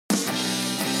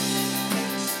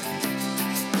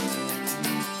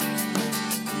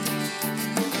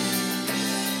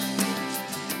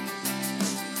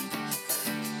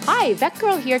Hi,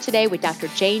 VETgirl here today with Dr.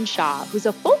 Jane Shaw, who's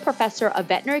a full professor of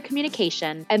veterinary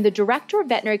communication and the director of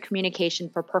veterinary communication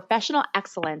for professional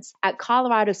excellence at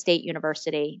Colorado State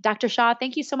University. Dr. Shaw,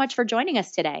 thank you so much for joining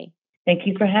us today. Thank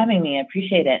you for having me. I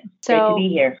appreciate it. Great to be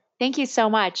here. Thank you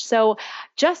so much. So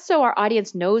just so our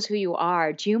audience knows who you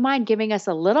are, do you mind giving us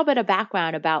a little bit of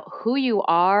background about who you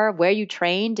are, where you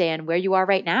trained, and where you are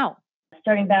right now?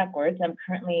 Starting backwards, I'm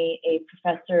currently a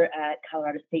professor at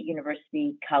Colorado State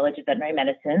University College of Veterinary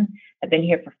Medicine. I've been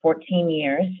here for 14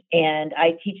 years, and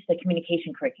I teach the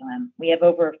communication curriculum. We have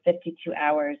over 52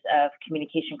 hours of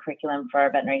communication curriculum for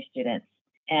our veterinary students.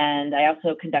 And I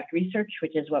also conduct research,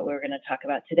 which is what we're going to talk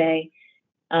about today.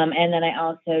 And then I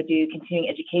also do continuing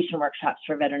education workshops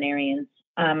for veterinarians.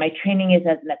 My training is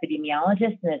as an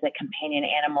epidemiologist and as a companion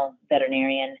animal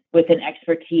veterinarian with an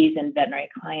expertise in veterinary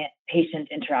client-patient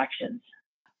interactions.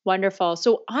 Wonderful.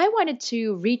 So I wanted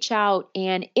to reach out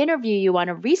and interview you on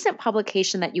a recent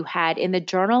publication that you had in the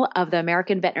Journal of the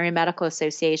American Veterinary Medical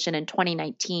Association in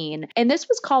 2019. And this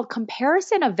was called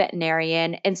Comparison of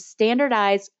Veterinarian and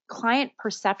Standardized Client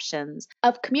Perceptions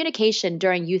of Communication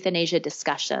During Euthanasia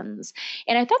Discussions.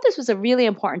 And I thought this was a really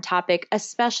important topic,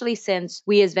 especially since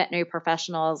we as veterinary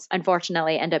professionals,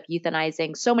 unfortunately, end up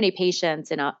euthanizing so many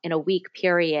patients in a week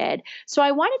period. So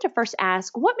I wanted to first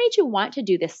ask, what made you want to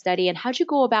do this study and how'd you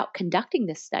go about conducting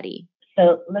this study?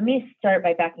 So let me start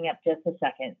by backing up just a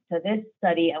second. So this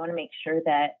study, I want to make sure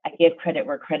that I give credit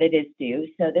where credit is due.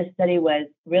 So this study was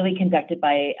really conducted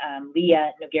by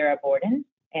Leah Noguera-Borden.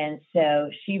 And so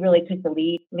she really took the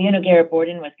lead. Leah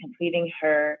Noguera-Borden was completing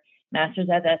her master's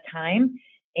at that time,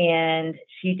 and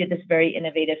she did this very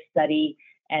innovative study.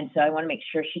 And so I want to make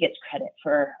sure she gets credit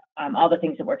for all the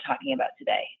things that we're talking about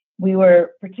today. We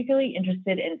were particularly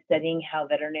interested in studying how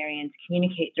veterinarians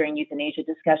communicate during euthanasia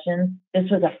discussions.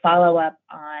 This was a follow-up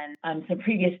on some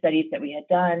previous studies that we had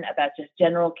done about just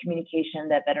general communication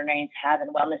that veterinarians have in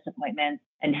wellness appointments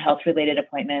and health-related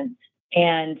appointments.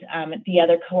 And the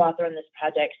other co-author on this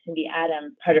project, Cindy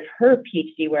Adams, part of her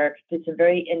PhD work, did some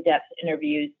very in-depth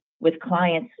interviews with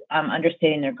clients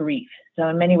understanding their grief. So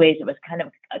in many ways, it was kind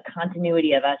of a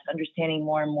continuity of us understanding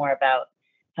more and more about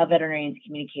how veterinarians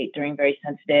communicate during very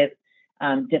sensitive,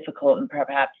 difficult, and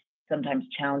perhaps sometimes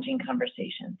challenging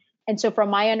conversations. And so from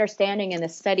my understanding in the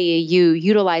study, you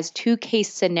utilized two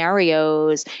case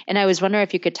scenarios, and I was wondering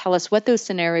if you could tell us what those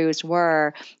scenarios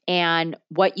were and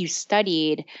what you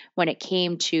studied when it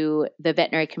came to the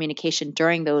veterinary communication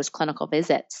during those clinical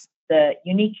visits. The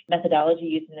unique methodology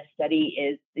used in this study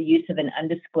is the use of an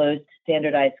undisclosed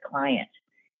standardized client.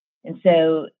 And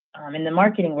so in the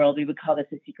marketing world, we would call this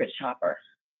a secret shopper.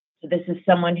 So this is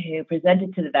someone who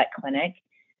presented to the vet clinic.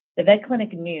 The vet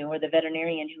clinic knew, or the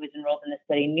veterinarian who was enrolled in the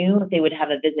study knew they would have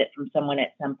a visit from someone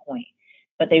at some point,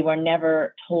 but they were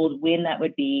never told when that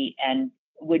would be and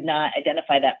would not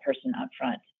identify that person up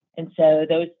front. And so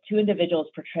those two individuals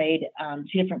portrayed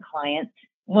two different clients.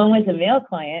 One was a male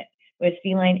client with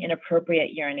feline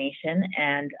inappropriate urination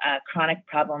and a chronic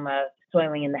problem of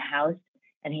soiling in the house.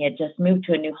 And he had just moved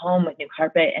to a new home with new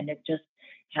carpet and had just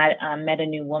had met a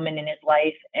new woman in his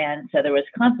life. And so there was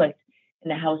conflict in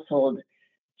the household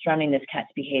surrounding this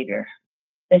cat's behavior.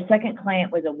 The second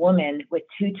client was a woman with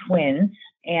two twins,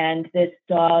 and this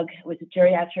dog was a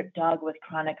geriatric dog with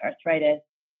chronic arthritis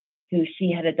who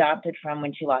she had adopted from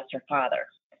when she lost her father.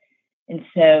 And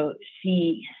so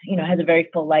she, has a very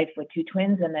full life with two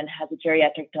twins and then has a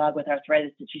geriatric dog with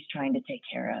arthritis that she's trying to take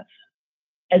care of.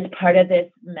 As part of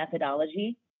this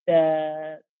methodology,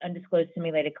 the undisclosed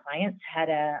simulated clients had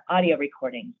an audio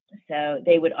recording. So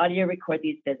they would audio record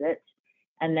these visits,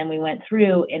 and then we went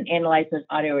through and analyzed those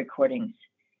audio recordings.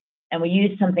 And we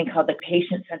used something called the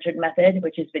patient-centered method,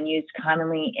 which has been used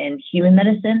commonly in human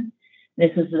medicine. This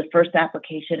is the first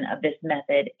application of this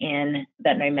method in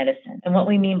veterinary medicine. And what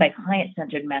we mean by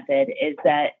client-centered method is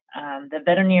that the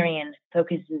veterinarian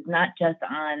focuses not just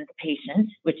on the patient,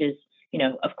 which is,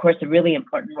 of course, a really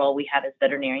important role we have as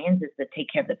veterinarians is to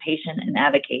take care of the patient and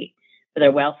advocate for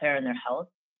their welfare and their health,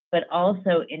 but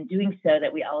also in doing so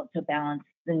that we also balance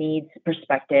the needs,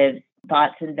 perspectives,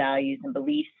 thoughts and values and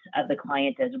beliefs of the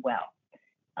client as well.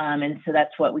 And so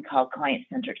that's what we call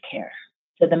client-centered care.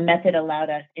 So the method allowed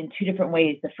us in two different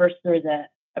ways. The first, there was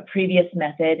a previous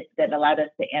method that allowed us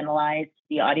to analyze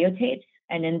the audio tapes.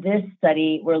 And in this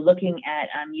study, we're looking at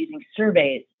using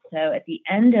surveys. So at the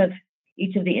end of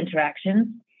each of the interactions,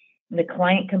 the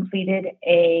client completed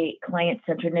a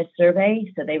client-centeredness survey.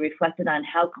 So they reflected on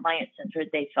how client-centered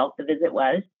they felt the visit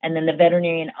was. And then the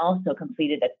veterinarian also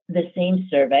completed the same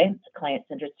survey, a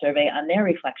client-centered survey, on their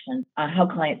reflections on how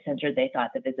client-centered they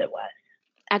thought the visit was.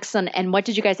 Excellent. And what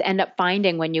did you guys end up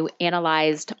finding when you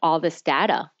analyzed all this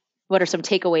data? What are some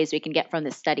takeaways we can get from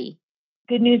this study?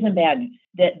 Good news and bad news.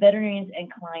 That veterinarians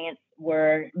and clients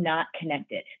were not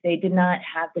connected. They did not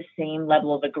have the same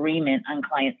level of agreement on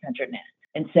client-centeredness.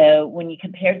 And so when you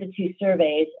compared the two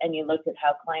surveys and you looked at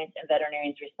how clients and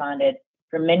veterinarians responded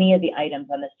for many of the items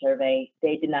on the survey,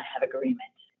 they did not have agreement.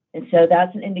 And so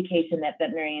that's an indication that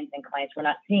veterinarians and clients were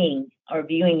not seeing or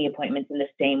viewing the appointments in the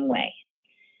same way.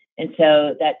 And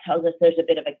so that tells us there's a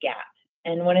bit of a gap.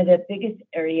 And one of the biggest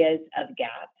areas of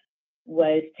gap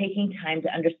was taking time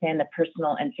to understand the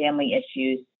personal and family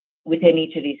issues within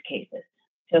each of these cases.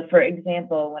 So for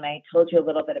example, when I told you a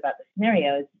little bit about the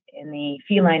scenarios in the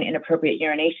feline inappropriate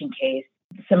urination case,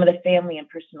 some of the family and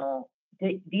personal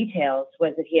details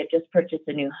was that he had just purchased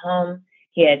a new home,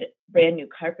 he had brand new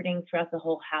carpeting throughout the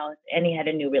whole house, and he had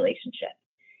a new relationship.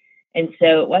 And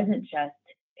so it wasn't just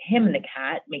him and the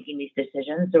cat making these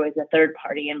decisions. There was a third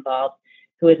party involved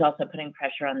who was also putting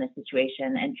pressure on the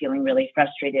situation and feeling really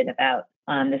frustrated about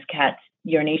this cat's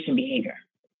urination behavior.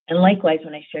 And likewise,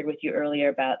 when I shared with you earlier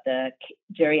about the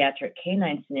geriatric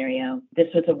canine scenario, this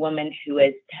was a woman who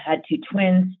had two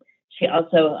twins. She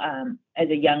also, as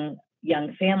a young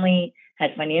family,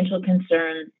 had financial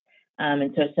concerns.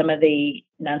 And so some of the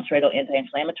nonsteroidal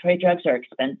anti-inflammatory drugs are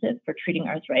expensive for treating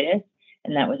arthritis,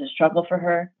 and that was a struggle for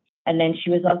her. And then she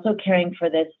was also caring for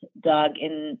this dog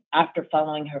after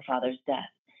following her father's death.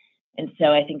 And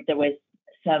so I think there was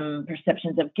some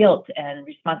perceptions of guilt and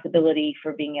responsibility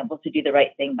for being able to do the right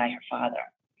thing by her father.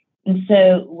 And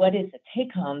so what is the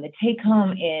take home? The take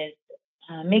home is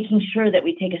making sure that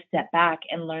we take a step back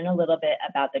and learn a little bit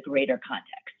about the greater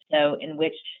context, so in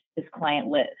which this client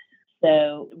lives.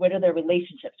 So what are their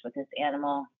relationships with this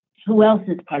animal? Who else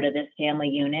is part of this family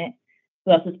unit?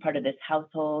 Who else is part of this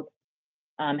household?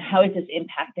 How is this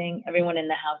impacting everyone in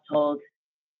the household?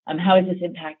 How is this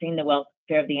impacting the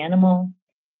welfare of the animal?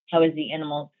 How is the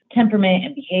animal's temperament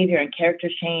and behavior and character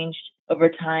changed over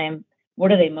time?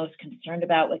 What are they most concerned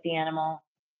about with the animal?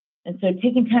 And so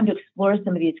taking time to explore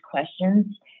some of these questions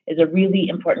is a really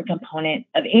important component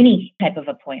of any type of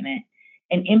appointment.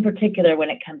 And in particular, when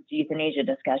it comes to euthanasia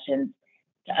discussions,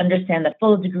 to understand the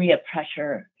full degree of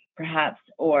pressure, perhaps,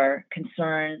 or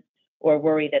concern or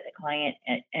worry that the client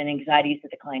and anxieties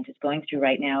that the client is going through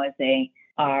right now as they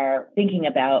are thinking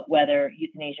about whether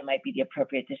euthanasia might be the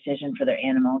appropriate decision for their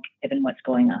animal, given what's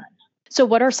going on. So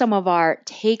what are some of our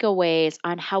takeaways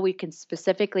on how we can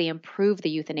specifically improve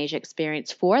the euthanasia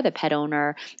experience for the pet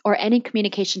owner, or any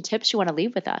communication tips you want to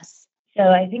leave with us? So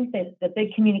I think that the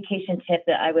big communication tip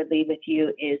that I would leave with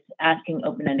you is asking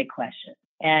open-ended questions.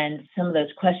 And some of those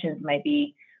questions might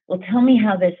be, well, tell me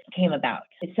how this came about.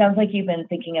 It sounds like you've been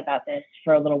thinking about this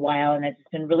for a little while and it's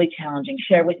been really challenging.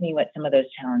 Share with me what some of those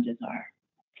challenges are.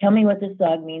 Tell me what this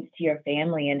dog means to your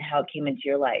family and how it came into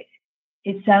your life.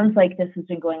 It sounds like this has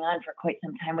been going on for quite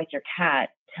some time with your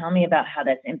cat. Tell me about how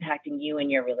that's impacting you and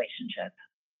your relationship.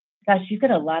 Gosh, you've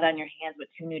got a lot on your hands with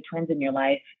two new twins in your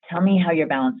life. Tell me how you're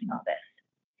balancing all this.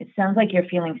 It sounds like you're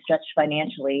feeling stretched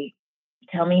financially.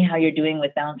 Tell me how you're doing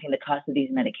with balancing the cost of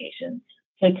these medications.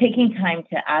 So taking time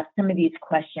to ask some of these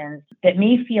questions that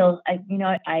may feel,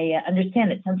 I understand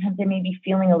that sometimes they may be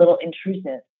feeling a little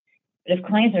intrusive. But if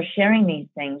clients are sharing these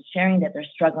things, sharing that they're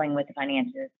struggling with the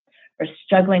finances or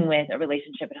struggling with a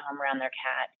relationship at home around their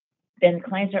cat, then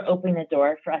clients are opening the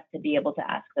door for us to be able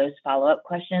to ask those follow-up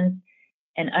questions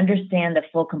and understand the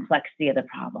full complexity of the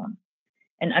problem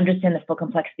and understand the full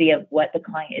complexity of what the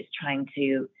client is trying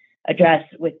to address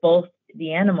with both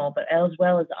the animal, but as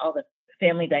well as all the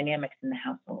family dynamics in the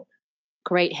household.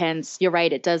 Great hints. You're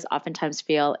right. It does oftentimes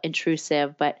feel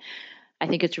intrusive, but I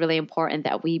think it's really important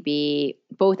that we be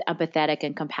both empathetic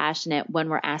and compassionate when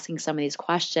we're asking some of these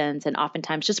questions, and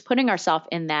oftentimes just putting ourselves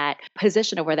in that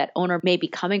position of where that owner may be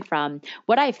coming from.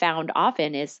 What I found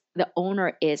often is the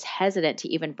owner is hesitant to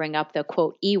even bring up the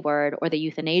quote E word or the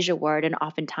euthanasia word, and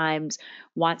oftentimes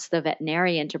wants the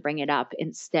veterinarian to bring it up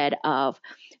instead of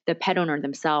the pet owner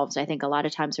themselves. I think a lot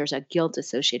of times there's a guilt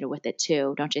associated with it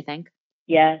too, don't you think?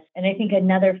 Yes. And I think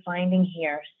another finding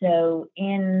here, so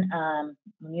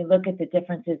when you look at the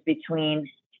differences between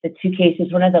the two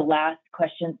cases, one of the last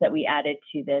questions that we added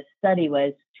to this study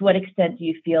was, to what extent do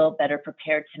you feel better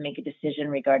prepared to make a decision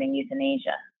regarding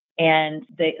euthanasia? And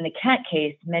in the cat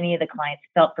case, many of the clients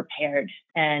felt prepared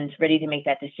and ready to make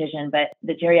that decision. But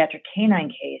the geriatric canine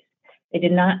case, they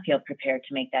did not feel prepared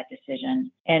to make that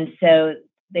decision. And so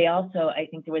they also, I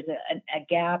think there was a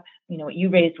gap. What you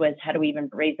raised was, how do we even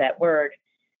raise that word?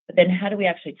 But then how do we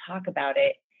actually talk about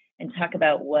it and talk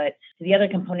about what the other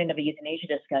component of a euthanasia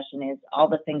discussion is, all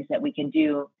the things that we can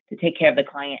do to take care of the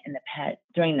client and the pet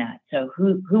during that. So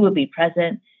who will be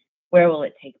present? Where will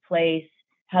it take place?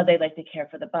 how they like to care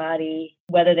for the body,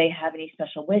 whether they have any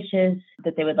special wishes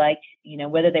that they would like,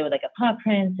 whether they would like a paw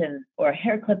print or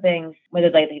hair clippings, whether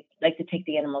they like to take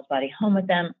the animal's body home with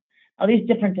them, all these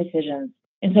different decisions.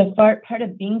 And so part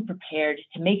of being prepared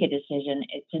to make a decision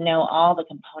is to know all the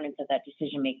components of that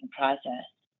decision-making process.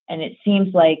 And it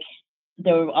seems like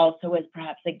there also was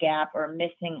perhaps a gap or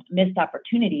missed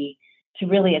opportunity to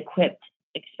really equip,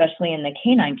 especially in the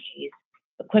canine case,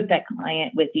 equip that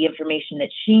client with the information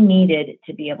that she needed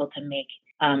to be able to make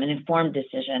an informed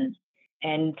decision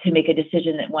and to make a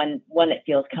decision that one that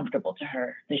feels comfortable to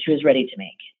her, that she was ready to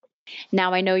make.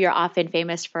 Now, I know you're often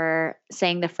famous for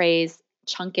saying the phrase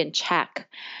chunk and check.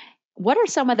 What are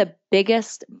some of the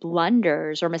biggest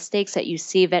blunders or mistakes that you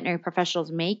see veterinary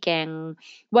professionals making,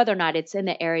 whether or not it's in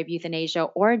the area of euthanasia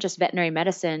or just veterinary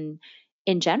medicine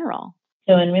in general?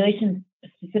 So in relation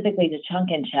specifically to chunk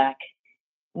and check,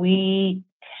 we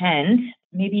tend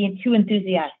maybe too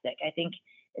enthusiastic. I think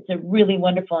it's a really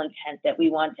wonderful intent that we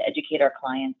want to educate our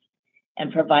clients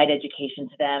and provide education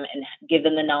to them and give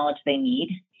them the knowledge they need.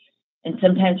 And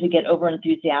sometimes we get over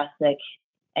enthusiastic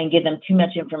and give them too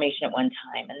much information at one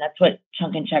time. And that's what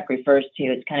chunk and check refers to.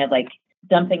 It's kind of like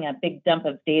dumping a big dump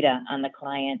of data on the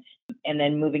client and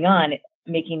then moving on,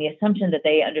 making the assumption that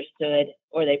they understood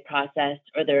or they processed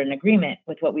or they're in agreement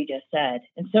with what we just said.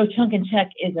 And so chunk and check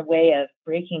is a way of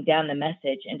breaking down the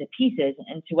message into pieces,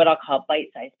 into what I'll call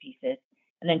bite-sized pieces,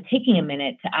 and then taking a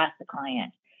minute to ask the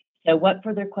client, so what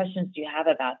further questions do you have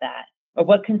about that? Or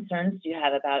what concerns do you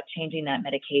have about changing that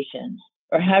medication?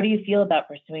 Or how do you feel about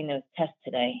pursuing those tests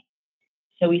today?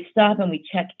 So we stop and we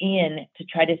check in to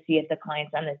try to see if the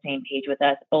client's on the same page with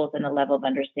us, both in a level of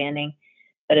understanding,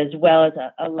 but as well as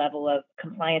a level of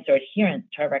compliance or adherence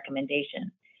to our recommendation,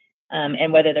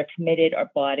 and whether they're committed or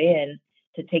bought in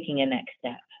to taking a next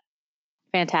step.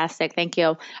 Fantastic. Thank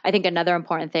you. I think another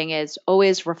important thing is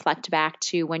always reflect back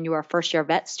to when you were a first-year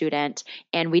vet student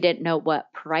and we didn't know what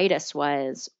pruritus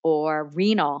was or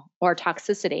renal or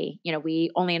toxicity.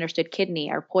 We only understood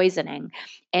kidney or poisoning,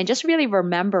 and just really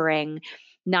remembering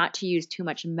not to use too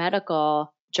much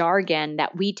medical jargon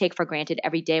that we take for granted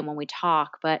every day when we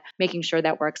talk, but making sure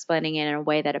that we're explaining it in a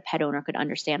way that a pet owner could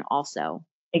understand also.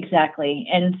 Exactly.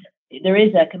 And there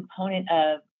is a component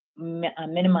of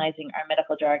minimizing our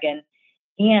medical jargon.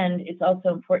 And it's also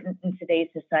important in today's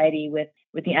society with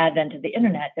the advent of the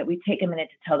internet that we take a minute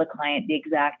to tell the client the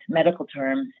exact medical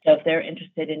terms. So if they're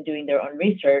interested in doing their own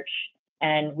research,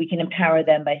 and we can empower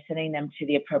them by sending them to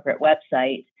the appropriate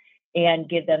website and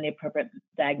give them the appropriate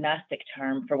diagnostic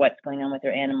term for what's going on with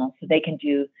their animal, so they can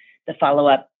do the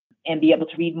follow-up and be able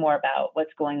to read more about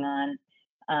what's going on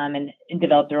and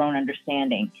develop their own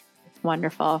understanding.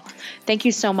 Wonderful. Thank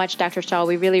you so much, Dr. Shaw.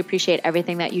 We really appreciate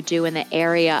everything that you do in the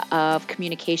area of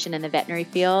communication in the veterinary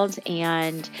field,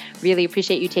 and really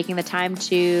appreciate you taking the time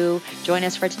to join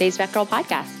us for today's VETgirl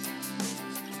podcast.